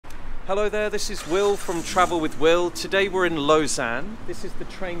Hello there, this is Will from Travel with Will. Today we're in Lausanne. This is the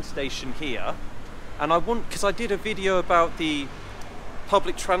train station here. And because I did a video about the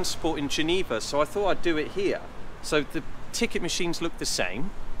public transport in Geneva, so I thought I'd do it here. So the ticket machines look the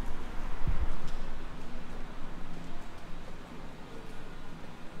same.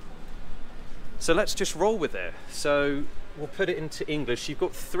 So let's just roll with it. So we'll put it into English. You've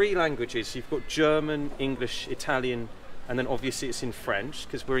got three languages. You've got German, English, Italian, and then obviously it's in French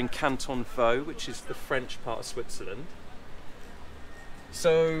because we're in Canton Vaud, which is the French part of Switzerland.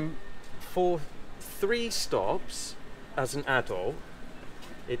 So for 3 stops as an adult,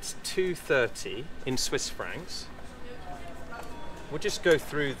 it's 230 in Swiss francs. We'll just go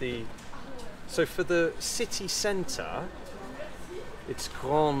through so for the city centre, it's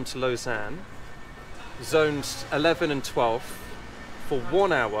Grande Lausanne, zones 11 and 12. For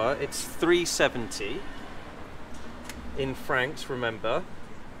 1 hour, it's 370 in francs, remember.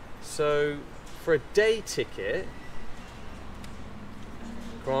 So for a day ticket,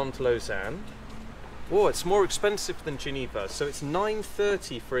 Grande Lausanne, oh, it's more expensive than Geneva, so it's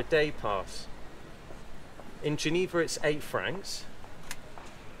 930 for a day pass. In Geneva it's 8 francs.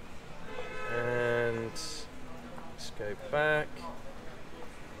 And let's go back.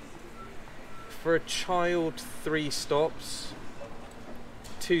 For a child, 3 stops,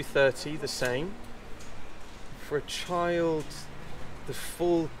 230, the same. For a child, the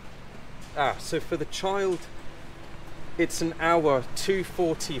full, so for the child, it's an hour,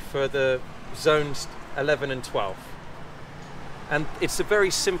 240 for the zones 11 and 12. And it's a very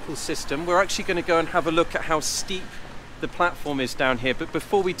simple system. We're actually going to go and have a look at how steep the platform is down here. But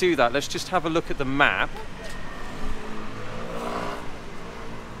before we do that, let's just have a look at the map.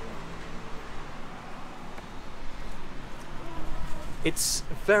 It's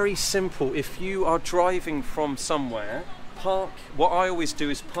very simple. If you are driving from somewhere, what I always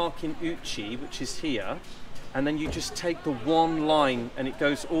do is park in Ucci, which is here, and then you just take the one line and it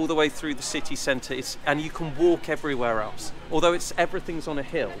goes all the way through the city centre, and you can walk everywhere else, although everything's on a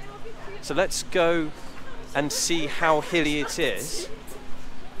hill. So let's go and see how hilly it is.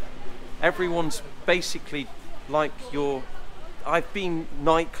 Everyone's basically like I've been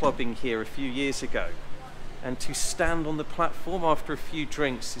night clubbing here a few years ago, and to stand on the platform after a few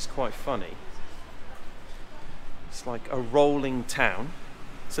drinks is quite funny. It's like a rolling town.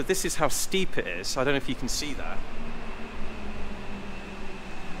 So this is how steep it is. I don't know if you can see that.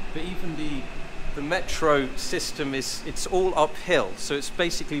 But even the metro system it's all uphill, so it's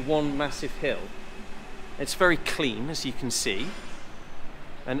basically one massive hill. It's very clean, as you can see.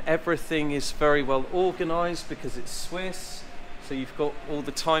 And everything is very well organized because it's Swiss. So you've got all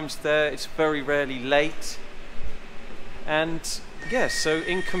the times there. It's very rarely late. And yeah, so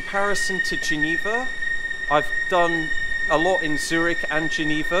in comparison to Geneva, I've done a lot in Zurich and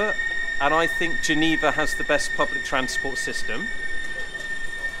Geneva, and I think Geneva has the best public transport system.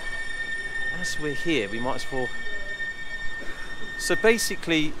 As we're here, we might as well. So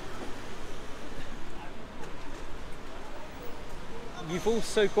basically, you've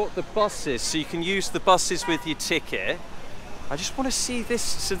also got the buses, so you can use the buses with your ticket. I just want to see this.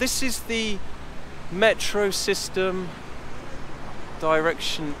 So this is the metro system,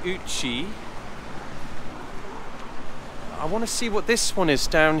 direction Ucci. I want to see what this one is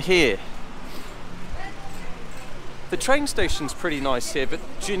down here. The train station's pretty nice here, but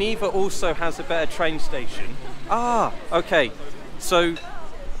Geneva also has a better train station. Ah, okay. So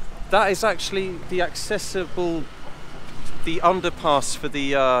that is actually the underpass for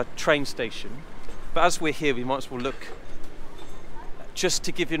the train station. But as we're here, we might as well look, just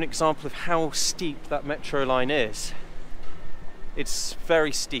to give you an example of how steep that metro line is. It's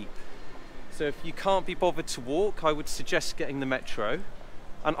very steep. So if you can't be bothered to walk, I would suggest getting the metro.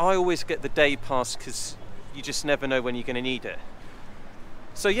 And I always get the day pass because you just never know when you're going to need it.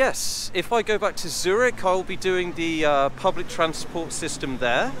 So yes, if I go back to Zurich, I'll be doing the public transport system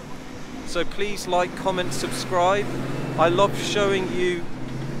there. So please like, comment, subscribe. I love showing you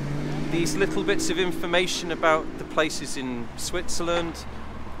these little bits of information about the places in Switzerland.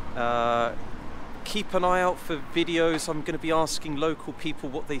 Keep an eye out for videos. I'm going to be asking local people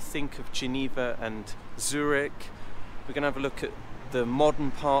what they think of Geneva and Zurich. We're going to have a look at the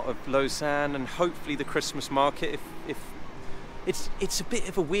modern part of Lausanne and hopefully the Christmas market. If it's a bit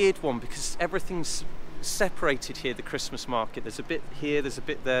of a weird one because everything's separated here, the Christmas market. There's a bit here, there's a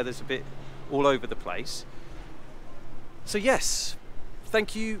bit there, there's a bit all over the place. So yes,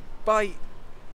 thank you, bye.